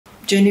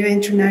Geneva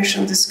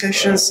International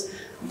discussions,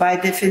 by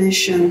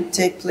definition,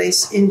 take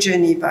place in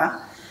Geneva.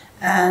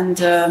 And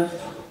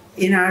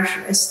in our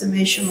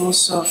estimation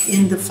also,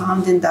 in the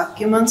founding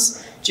documents,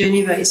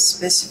 Geneva is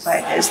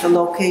specified as the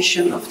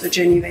location of the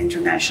Geneva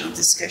International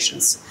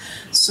discussions.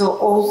 So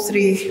all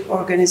three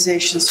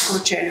organizations,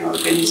 co-chairing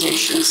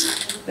organizations,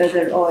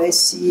 whether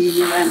OSCE,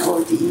 UN, or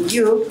the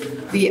EU,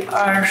 we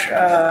are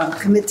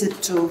committed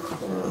to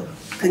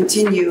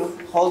continue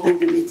holding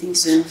the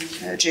meetings in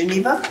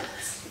Geneva.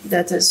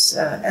 That is,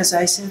 as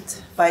I said,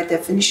 by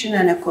definition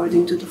and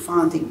according to the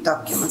founding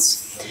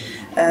documents.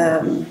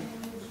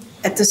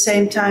 At the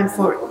same time,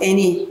 for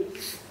any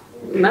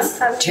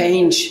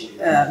change,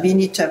 we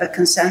need to have a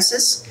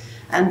consensus,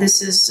 and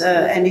this is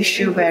an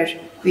issue where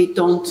we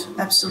don't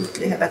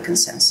absolutely have a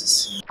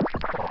consensus.